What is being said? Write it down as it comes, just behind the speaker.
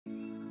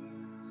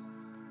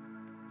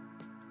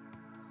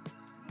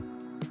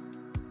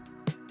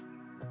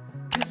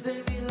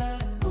baby,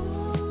 like,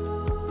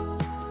 ooh,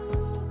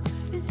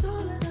 it's all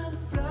another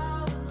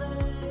flower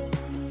lay.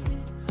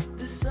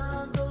 The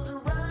sun goes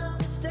around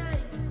the state.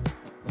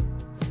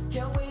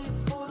 Can't wait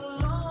for the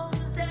long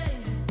day.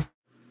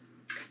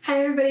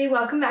 Hi everybody,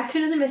 welcome back to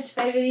another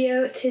Mystified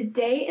video.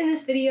 Today in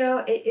this video,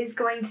 it is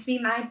going to be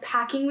my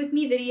packing with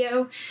me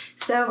video.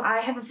 So I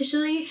have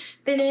officially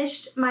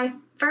finished my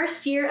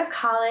first year of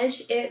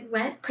college. It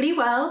went pretty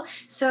well,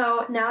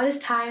 so now it is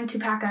time to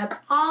pack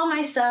up all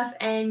my stuff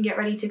and get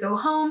ready to go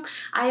home.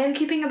 I am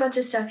keeping a bunch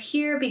of stuff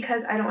here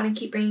because I don't want to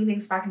keep bringing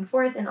things back and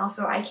forth, and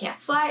also I can't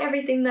fly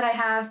everything that I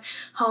have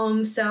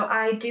home, so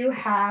I do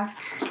have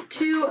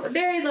 2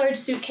 very large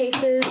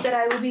suitcases that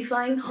I will be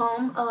flying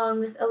home along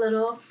with a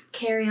little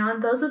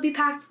carry-on. Those will be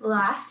packed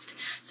last,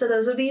 so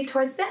those will be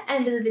towards the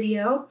end of the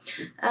video,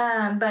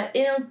 but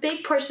in a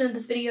big portion of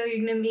this video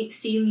you're going to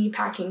see me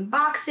packing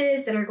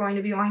boxes that are going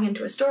to be going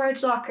into a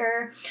storage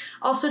locker.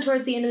 Also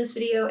towards the end of this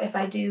video, if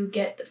I do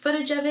get the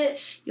footage of it,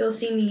 you'll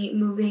see me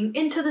moving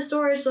into the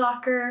storage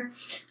locker,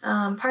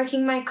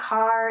 parking my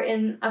car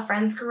in a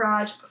friend's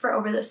garage for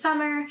over the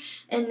summer,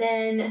 and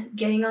then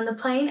getting on the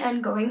plane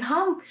and going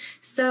home.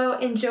 So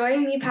enjoy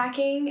me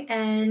packing,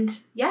 and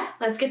yeah,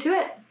 let's get to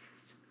it.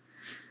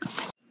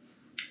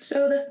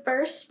 So the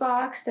first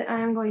box that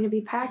I'm going to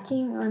be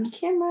packing on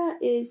camera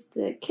is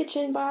the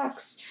kitchen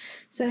box.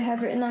 So I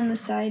have written on the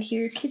side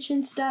here,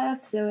 kitchen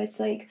stuff. So it's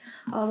like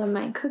all of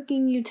my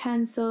cooking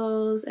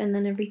utensils and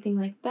then everything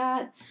like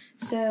that.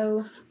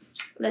 So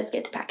let's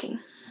get to packing.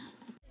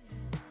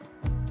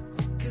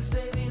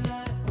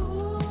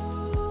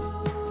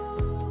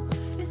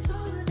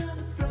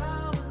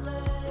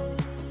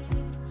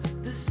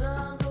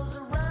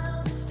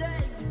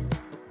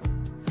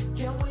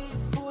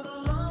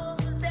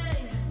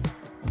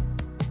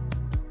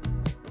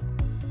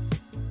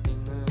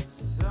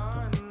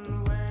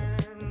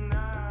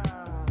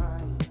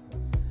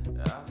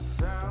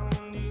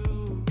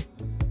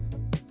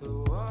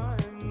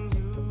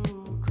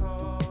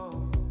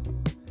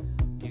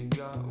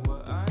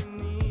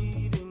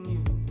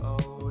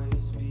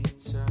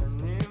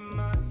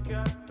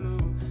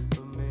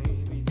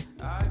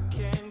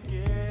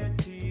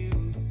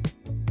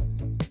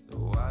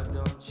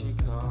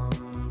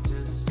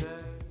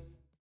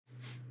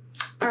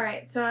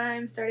 Alright, so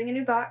I'm starting a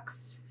new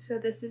box. So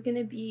this is going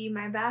to be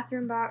my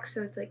bathroom box.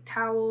 So it's like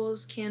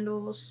towels,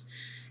 candles,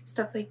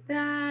 stuff like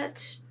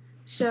that.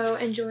 So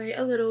enjoy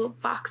a little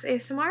box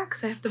ASMR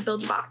because I have to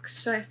build a box.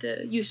 So I have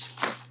to use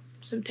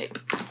some tape.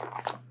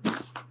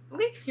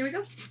 Okay, here we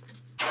go.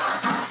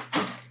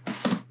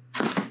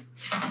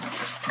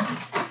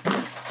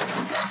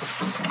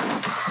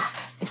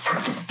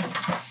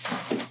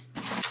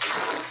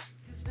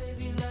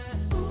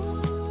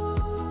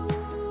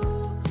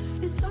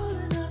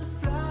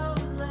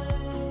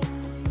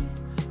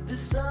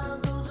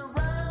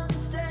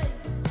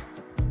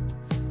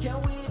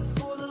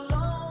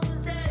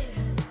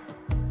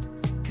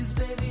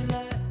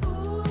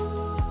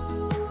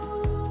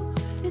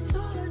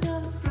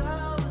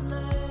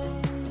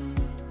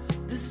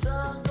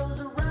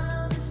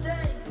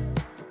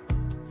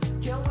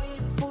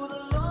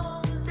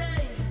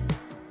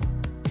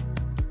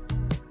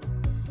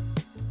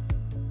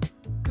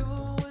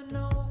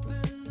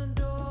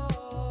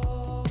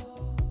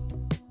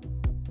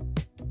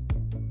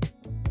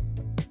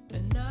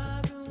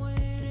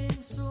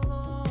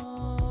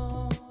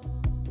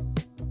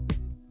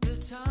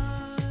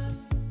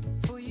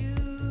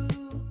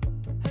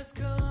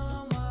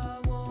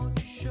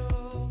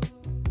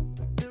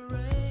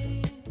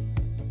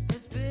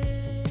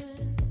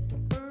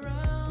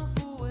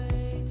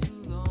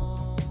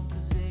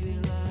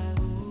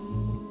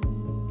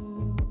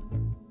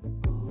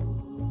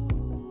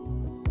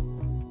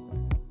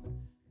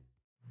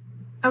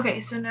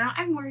 Okay, so now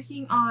I'm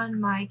working on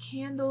my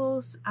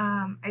candles.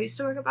 I used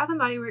to work at Bath &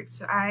 Body Works,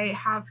 so I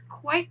have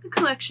quite the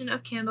collection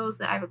of candles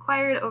that I've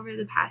acquired over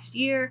the past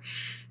year.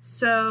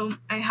 So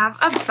I have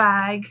a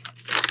bag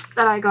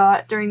that I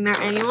got during their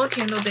annual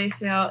candle day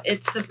sale.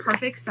 It's the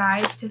perfect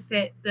size to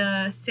fit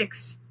the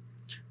 6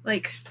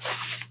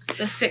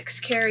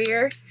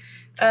 carrier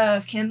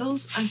of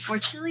candles.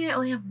 Unfortunately, I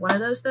only have one of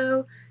those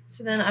though,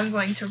 so then I'm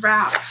going to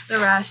wrap the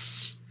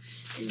rest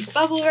in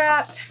bubble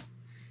wrap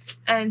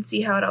and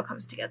see how it all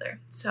comes together.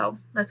 So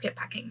let's get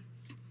packing.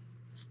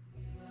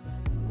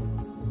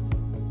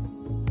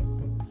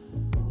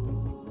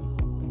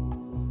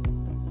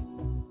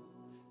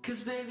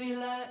 Cause baby,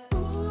 like,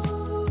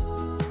 ooh,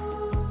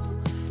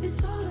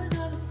 it's all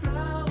another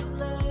flower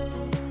lay.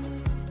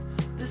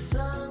 The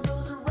sun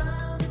goes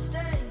around the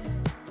state.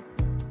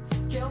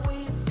 Can't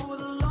wait for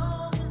the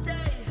long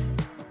day.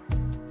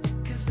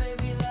 Cause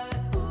baby,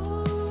 like,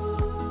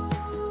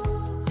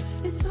 ooh,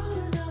 it's all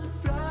another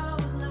flower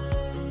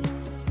lay.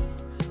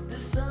 The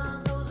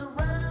sun goes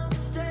around the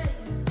state.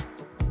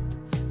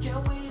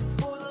 Can't wait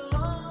for the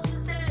long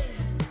day.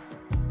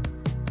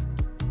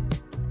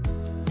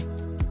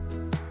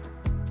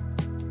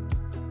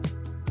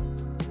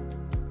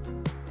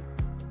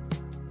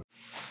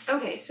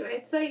 Okay, so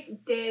it's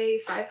like day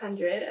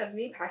 500 of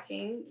me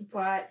packing,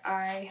 but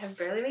I have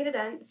barely made a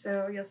dent,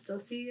 so you'll still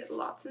see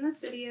lots in this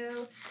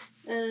video.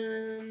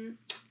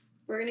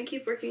 We're gonna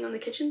keep working on the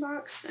kitchen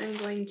box. I'm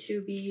going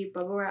to be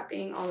bubble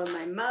wrapping all of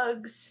my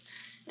mugs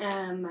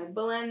and my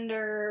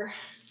blender,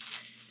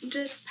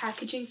 just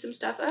packaging some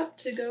stuff up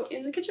to go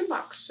in the kitchen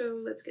box. So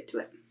let's get to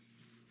it.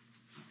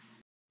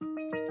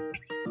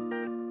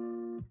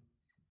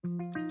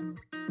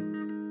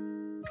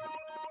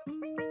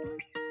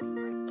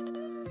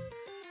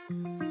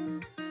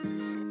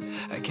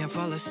 I can't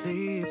fall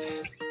asleep.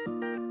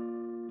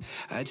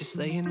 I just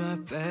lay in my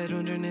bed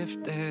wondering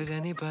if there's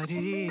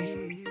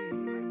anybody,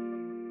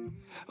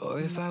 or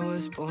if I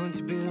was born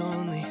to be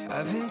lonely.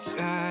 I've been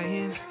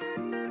trying,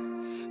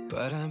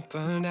 but I'm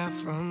burned out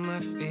from my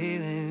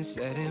feelings,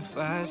 setting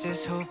fires,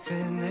 just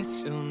hoping that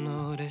you'll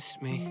notice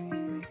me.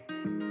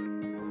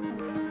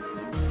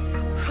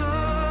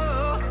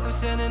 Oh, I'm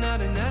sending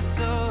out an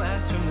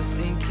SOS from the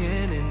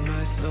sinking in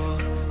my soul.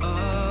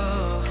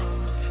 Oh,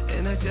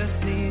 and I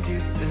just need you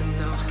to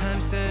know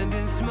I'm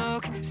sending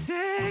smoke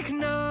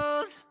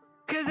signals,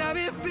 'cause I've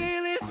been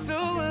feeling so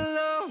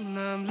alone.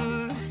 I'm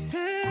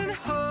losing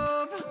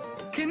hope.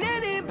 Can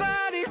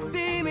anybody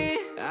see me?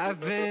 I've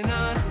been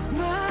on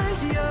my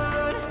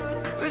own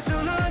for so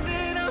long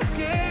that I'm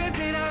scared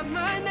that I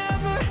might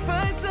never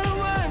find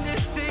someone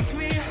to take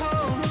me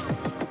home.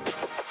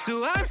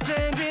 So I'm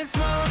sending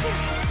smoke.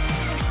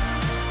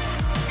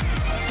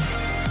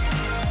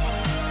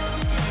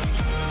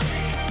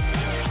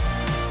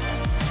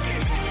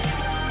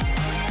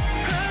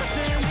 I'm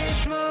sending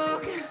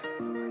smoke.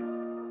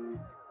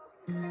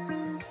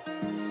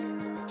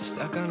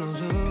 Stuck on a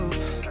loop,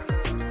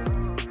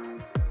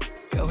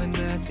 going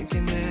mad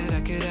thinking that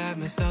I could have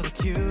missed all the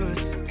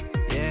cues.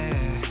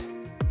 Yeah,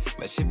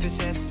 my ship is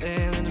set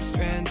sail and I'm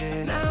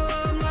stranded. Now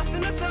I'm lost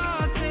in the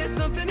thought that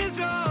something is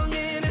wrong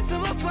and it's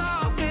not my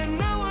fault, that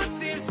no one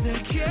seems to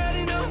care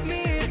to know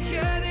me,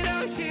 care that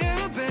I'm here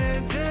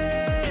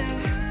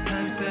abandoned.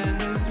 I'm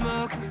sending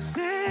smoke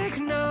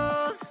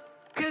signals,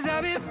 'cause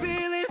I've been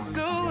feeling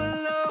so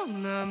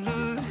alone. I'm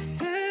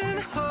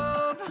losing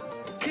hope.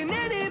 Can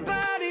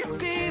anybody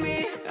see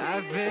me?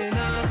 I've been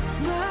on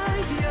my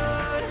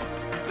own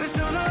for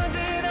so long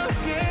that I'm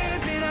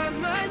scared that I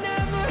might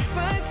never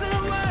find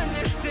someone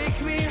to take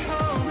me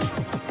home.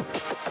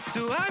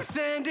 So I'm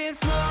sending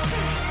smoke.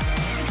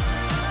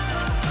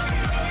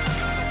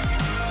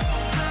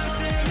 I'm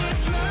sending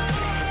smoke.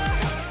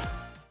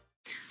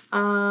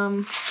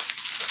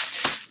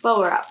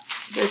 Bubble wrap.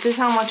 This is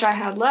how much I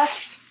had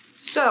left.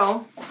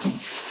 So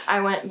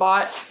I went and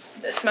bought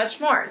this much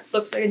more. It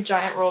looks like a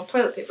giant roll of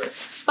toilet paper,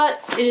 but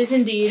it is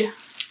indeed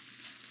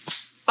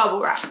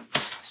bubble wrap.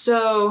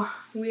 So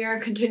we are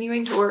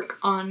continuing to work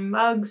on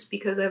mugs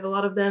because I have a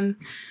lot of them.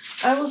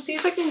 I will see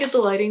if I can get the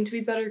lighting to be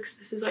better because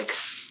this is like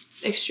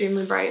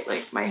extremely bright.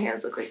 Like my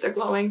hands look like they're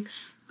glowing.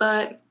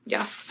 But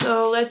yeah,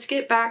 so let's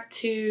get back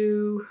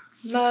to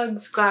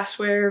mugs,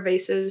 glassware,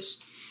 vases,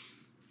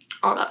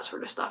 all that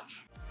sort of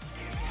stuff.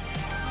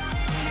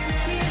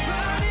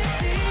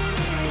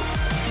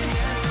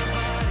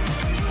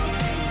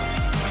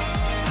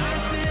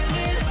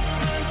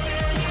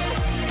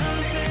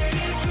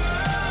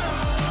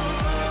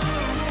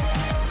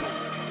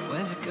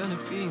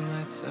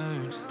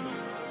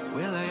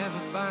 Will I ever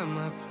find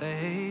my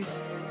place?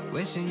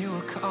 Wishing you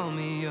would call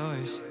me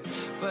yours,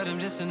 but I'm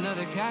just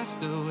another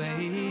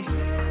castaway.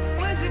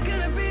 When's it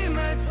gonna be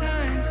my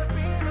time?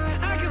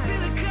 I can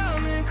feel it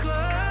coming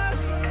close.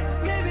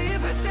 Maybe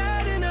if I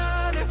start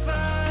another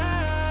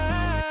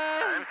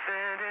fire.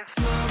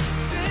 Smoke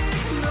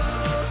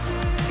signals,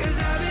 'cause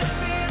I've been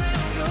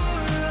feeling so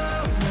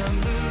alone. I'm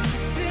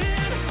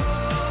losing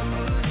hope.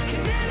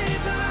 Can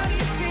anybody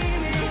see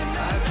me?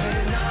 I've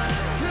been on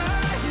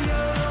my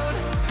own,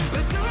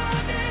 but so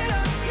long that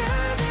I'm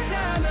scared that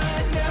I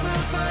might never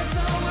find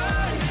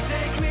someone to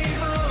take me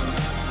home.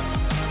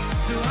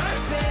 So I'm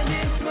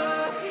sending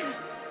smoke.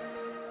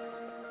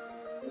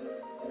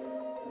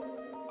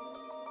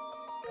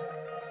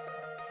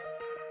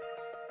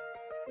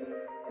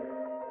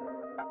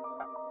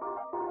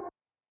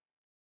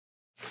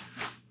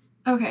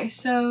 Okay,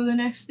 so the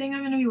next thing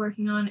I'm going to be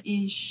working on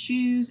is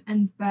shoes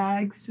and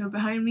bags. So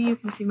behind me you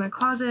can see my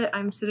closet.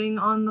 I'm sitting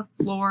on the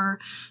floor.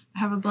 I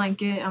have a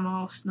blanket. I'm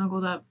all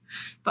snuggled up.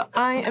 But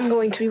I am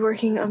going to be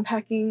working on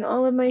packing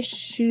all of my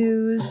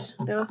shoes.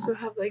 I also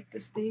have like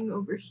this thing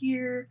over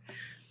here.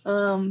 But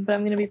I'm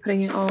going to be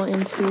putting it all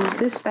into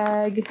this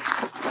bag.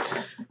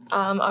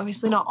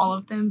 Obviously not all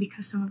of them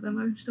because some of them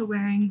I'm still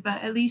wearing,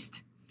 but at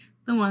least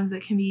the ones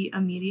that can be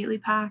immediately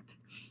packed.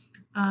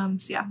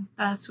 So yeah,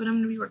 that's what I'm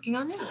going to be working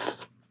on now.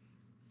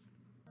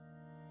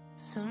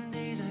 Some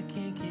days I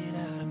can't get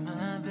out of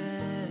my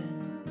bed.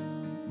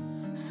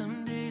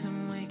 Some days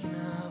I'm waking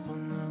up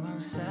on the wrong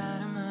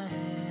side of my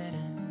head,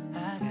 and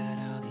I got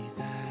all these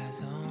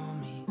eyes on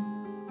me,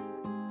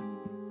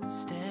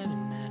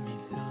 staring at me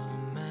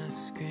through my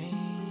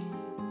screen.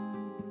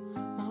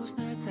 Most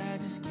nights I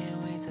just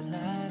can't wait to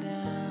lie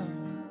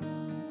down.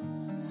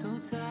 So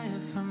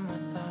tired from my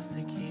thoughts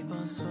that keep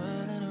on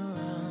swirling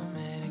around.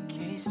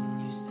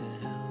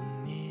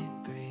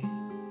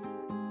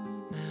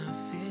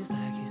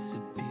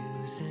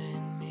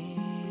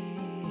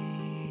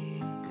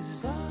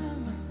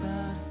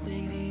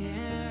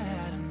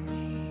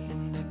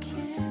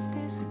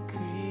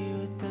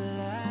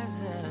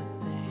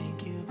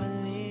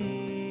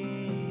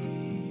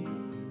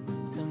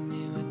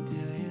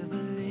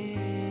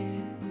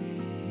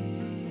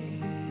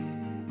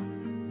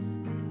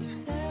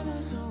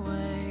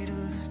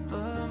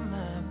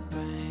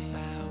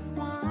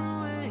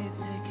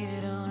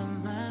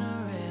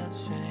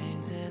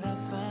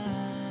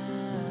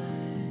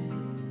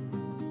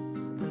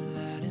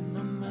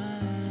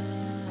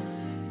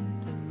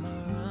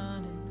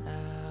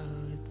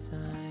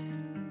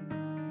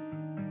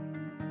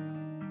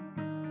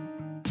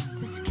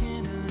 This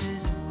candle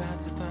is about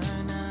to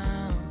burn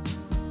out.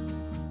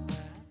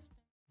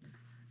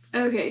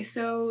 Okay,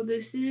 so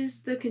this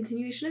is the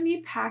continuation of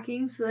me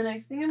packing. So the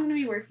next thing I'm going to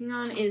be working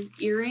on is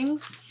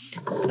earrings.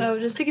 So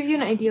just to give you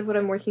an idea of what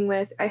I'm working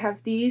with, I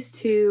have these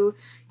two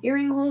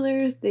earring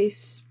holders. They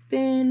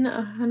spin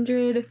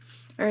 100,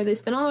 or they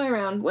spin all the way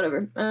around,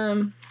 whatever.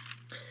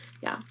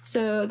 Yeah,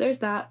 so there's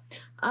that.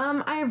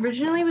 I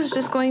originally was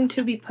just going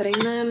to be putting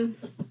them,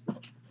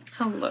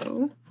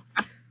 hello,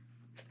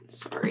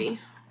 sorry,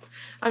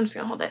 I'm just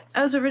gonna hold it.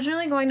 I was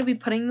originally going to be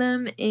putting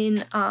them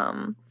in,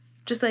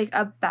 just like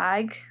a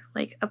bag,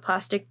 like a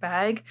plastic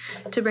bag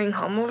to bring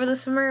home over the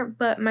summer,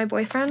 but my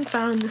boyfriend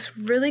found this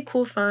really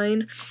cool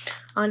find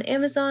on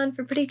Amazon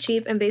for pretty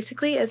cheap, and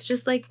basically it's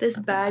just like this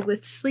bag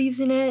with sleeves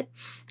in it,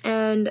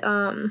 and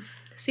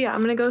so yeah,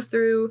 I'm gonna go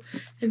through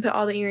and put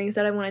all the earrings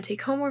that I want to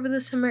take home over the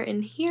summer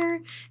in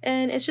here,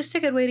 and it's just a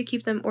good way to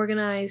keep them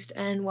organized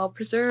and well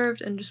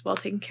preserved and just well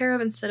taken care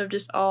of instead of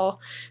just all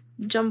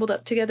jumbled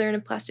up together in a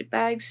plastic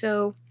bag.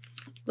 So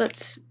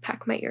let's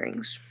pack my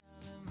earrings.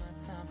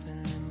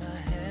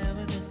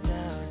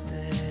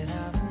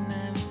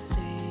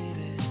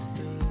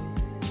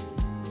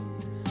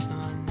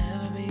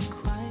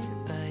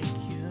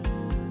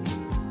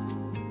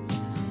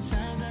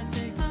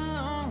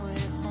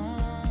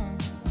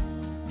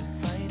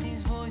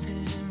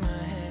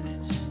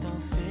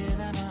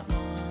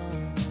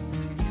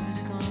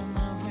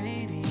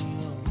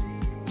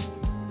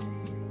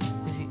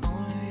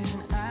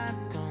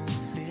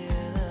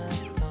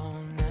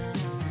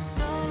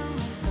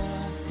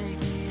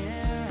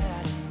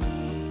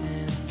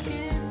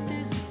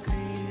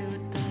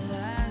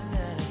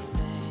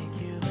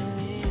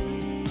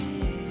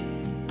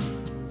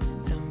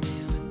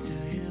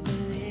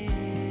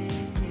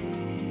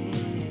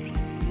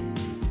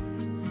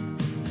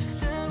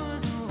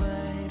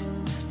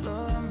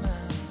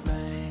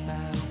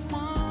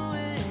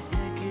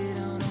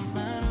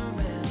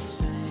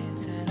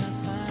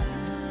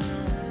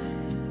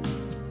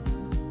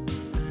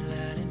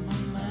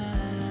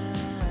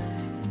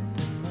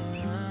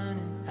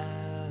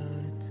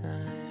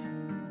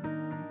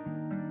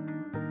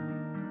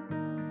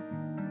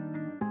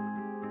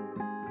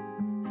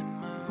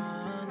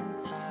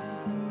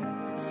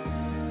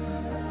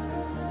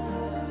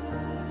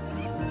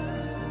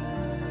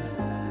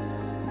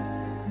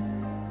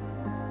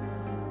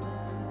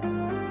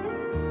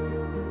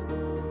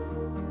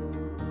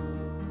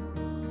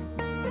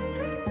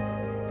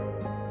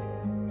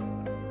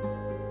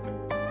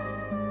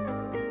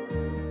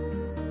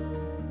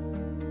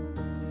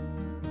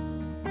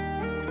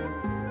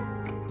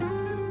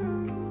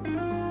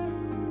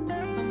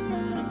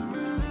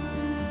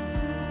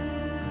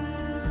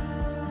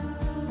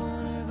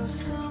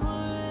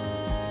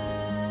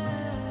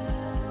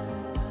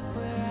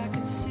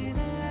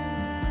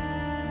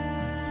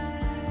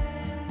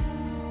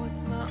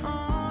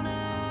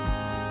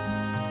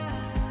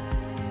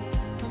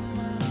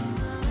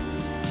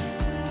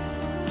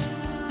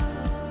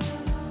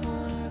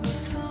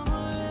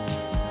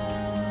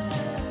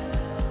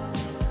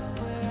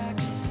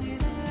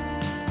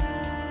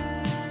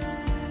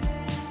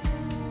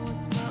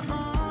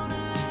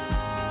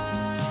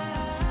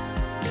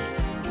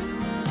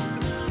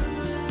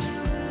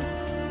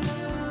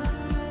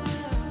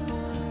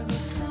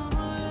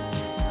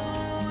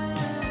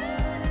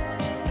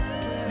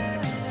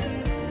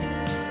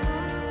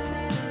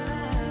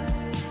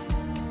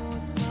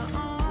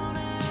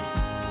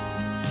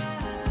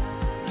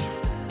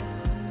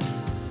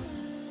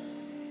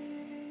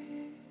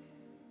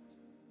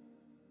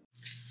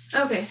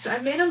 Okay, so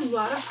I've made a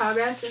lot of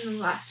progress in the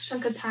last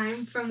chunk of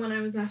time from when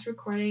I was last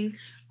recording.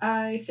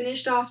 I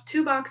finished off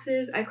 2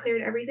 boxes. I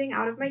cleared everything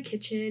out of my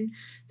kitchen,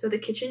 so the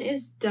kitchen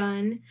is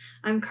done.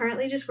 I'm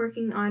currently just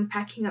working on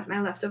packing up my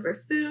leftover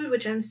food,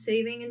 which I'm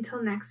saving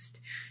until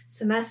next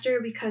semester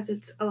because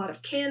it's a lot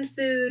of canned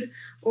food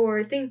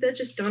or things that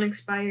just don't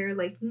expire,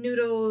 like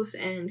noodles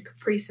and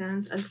Capri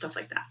Suns and stuff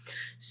like that.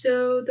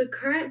 So the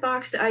current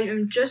box that I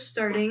am just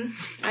starting,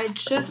 I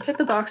just put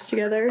the box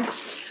together.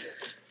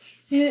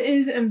 It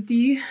is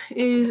empty,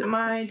 is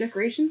my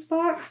decorations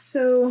box,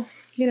 so,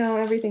 you know,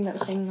 everything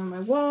that's hanging on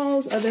my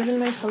walls, other than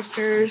my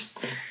posters,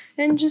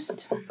 and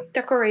just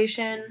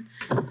decoration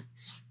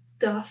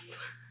stuff.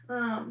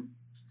 So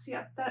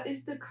yeah, that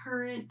is the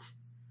current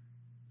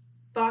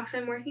box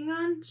I'm working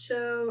on,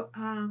 so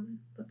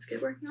let's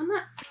get working on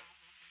that.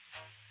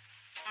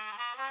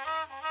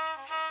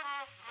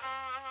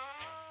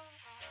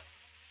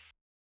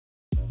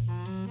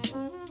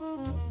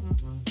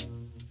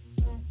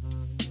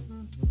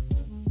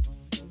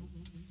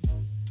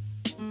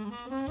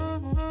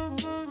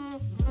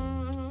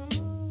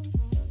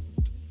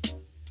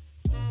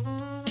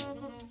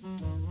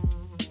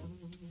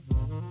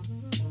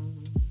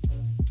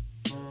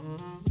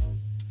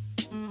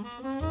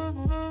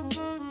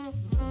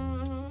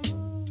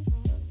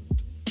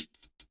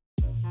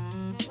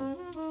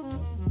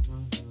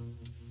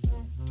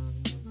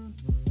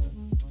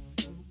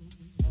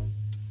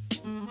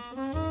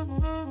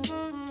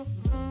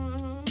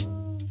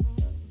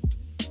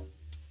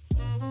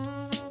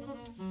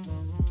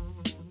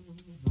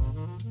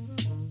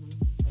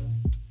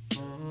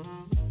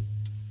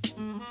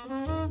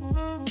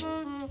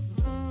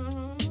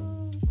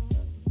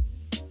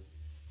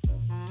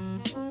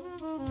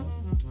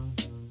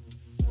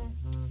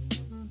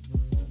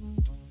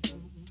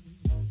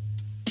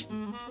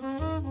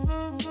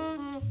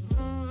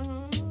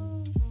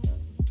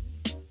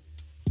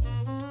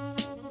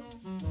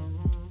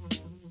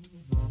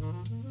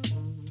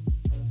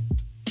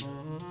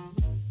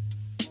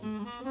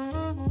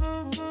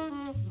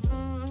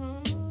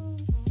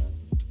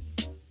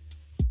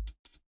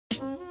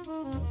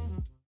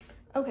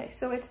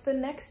 so it's the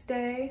next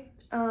day,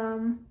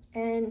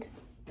 and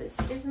this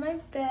is my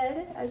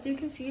bed. As you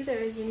can see, there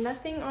is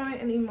nothing on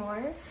it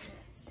anymore.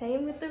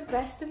 Same with the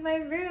rest of my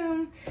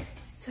room.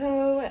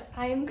 So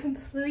I'm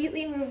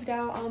completely moved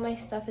out. All my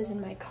stuff is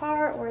in my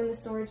car or in the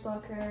storage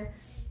locker.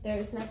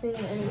 There's nothing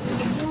in any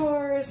of the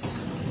drawers.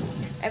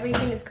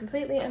 Everything is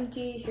completely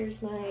empty.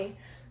 Here's my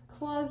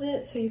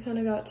closet, so you kind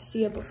of got to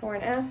see it before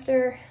and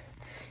after.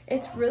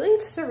 It's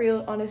really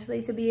surreal,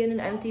 honestly, to be in an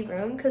empty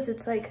room, because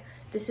it's like,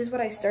 this is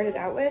what I started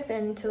out with,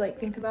 and to like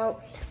think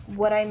about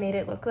what I made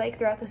it look like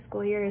throughout the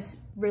school year is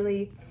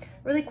really,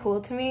 really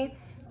cool to me.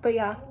 But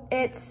yeah,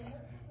 it's,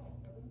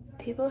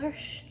 people are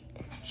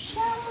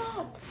shut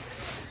up.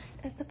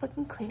 It's the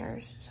fucking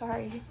cleaners.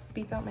 Sorry,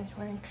 beep out my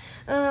swearing.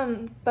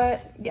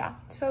 But yeah,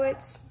 so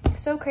it's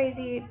so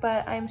crazy,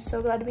 but I'm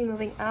so glad to be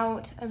moving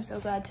out. I'm so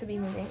glad to be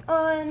moving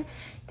on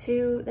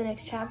to the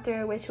next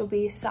chapter, which will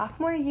be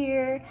sophomore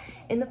year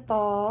in the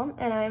fall.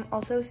 And I'm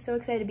also so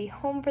excited to be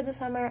home for the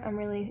summer. I'm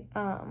really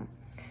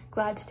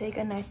glad to take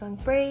a nice long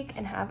break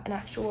and have an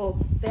actual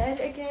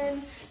bed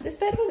again. This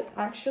bed was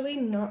actually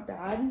not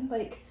bad.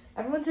 Like,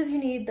 everyone says you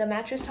need the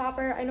mattress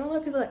topper. I know a lot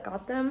of people that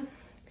got them,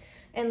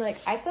 and like,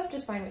 I slept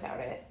just fine without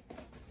it.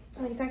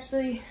 Like, it's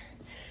actually,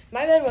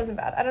 my bed wasn't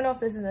bad. I don't know if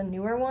this is a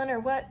newer one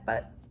or what,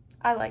 but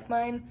I like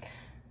mine.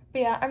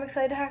 But yeah, I'm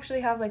excited to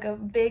actually have like a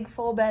big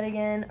full bed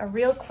again, a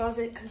real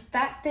closet, because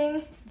that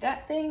thing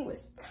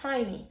was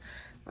tiny.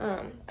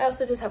 I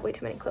also just have way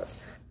too many clothes.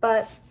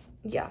 But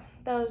yeah,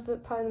 that was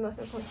probably the most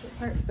unfortunate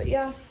part. But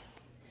yeah,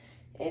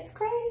 it's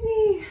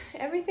crazy.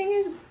 Everything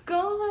is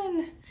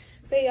gone.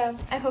 But yeah,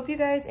 I hope you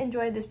guys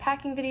enjoyed this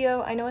packing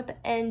video. I know at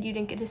the end you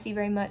didn't get to see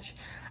very much.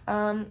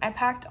 I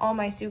packed all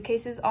my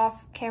suitcases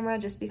off camera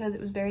just because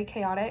it was very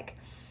chaotic,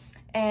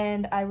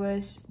 and I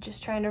was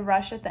just trying to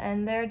rush at the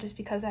end there just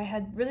because I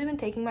had really been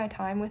taking my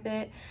time with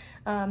it,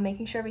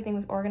 making sure everything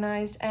was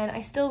organized, and I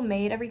still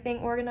made everything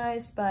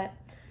organized, but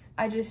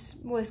I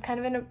just was kind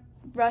of in a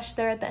rush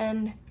there at the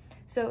end,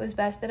 so it was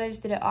best that I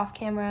just did it off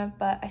camera.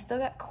 But I still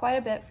got quite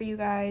a bit for you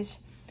guys.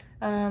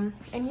 And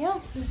yeah,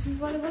 this is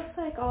what it looks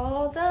like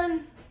all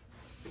done.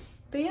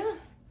 But yeah,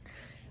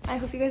 I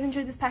hope you guys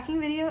enjoyed this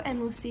packing video, and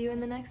we'll see you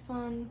in the next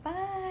one. Bye.